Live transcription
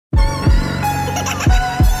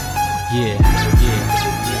Yeah.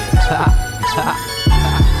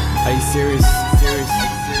 Are you serious?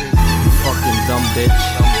 You fucking dumb bitch.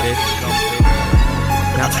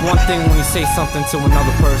 Now it's one thing when you say something to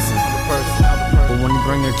another person, but when you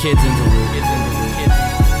bring your kids into it,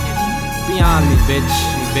 beyond me, bitch.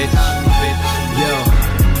 Yo.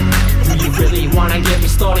 Do you really wanna get me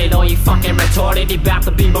started, or you fucking retarded? You about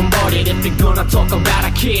to be bombarded if you're gonna talk about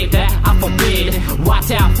a kid that I forbid.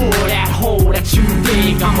 Watch out for that hole that you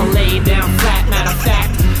dig. I'ma lay down flat, matter of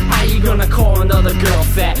fact. How you gonna call another girl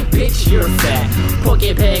fat? Bitch, you're fat. Poke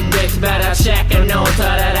pig, bitch, better check and no to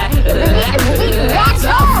that.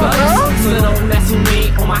 So don't mess with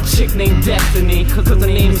me or my chick named Destiny, cause the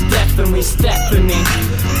name's definitely Stephanie.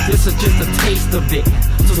 This is just a taste of it,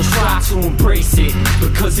 so try to embrace it,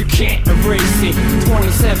 because you can't erase it.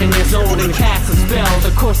 27 years old and cast a spell.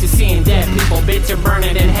 Of course you're seeing dead people, bitch, you're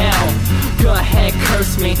burning in hell. Go ahead,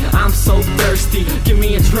 curse me, I'm so thirsty. Give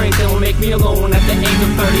me a drink that will make me alone at the age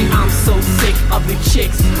of 30. I'm so sick of the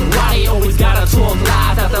chicks. Why they always gotta talk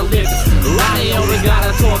lies out their lips? Why they always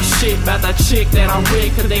gotta talk shit about the chick that I'm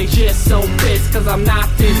with? Cause they just so pissed, cause I'm not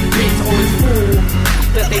this bitch or this fool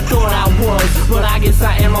that they thought I was. But I guess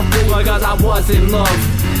I am a fool because I was in love.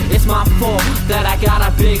 It's my fault that I got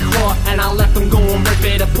a big heart, and I let them go and rip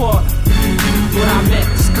it apart. When I met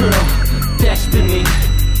this girl, Destiny,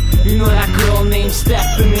 you know that girl named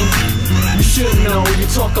Stephanie. You should know, you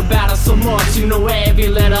talk about her so much. You know every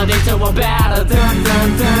letter they tell about her. Dun,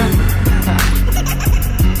 dun, dun.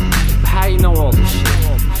 How you know all this shit?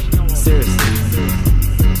 Seriously.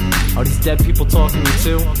 Are these dead people talking to you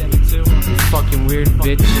too? You fucking weird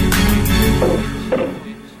bitch.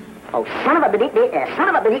 Oh, son of a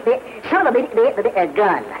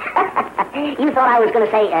gun. You thought I was gonna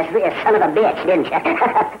say son of a bitch, didn't you?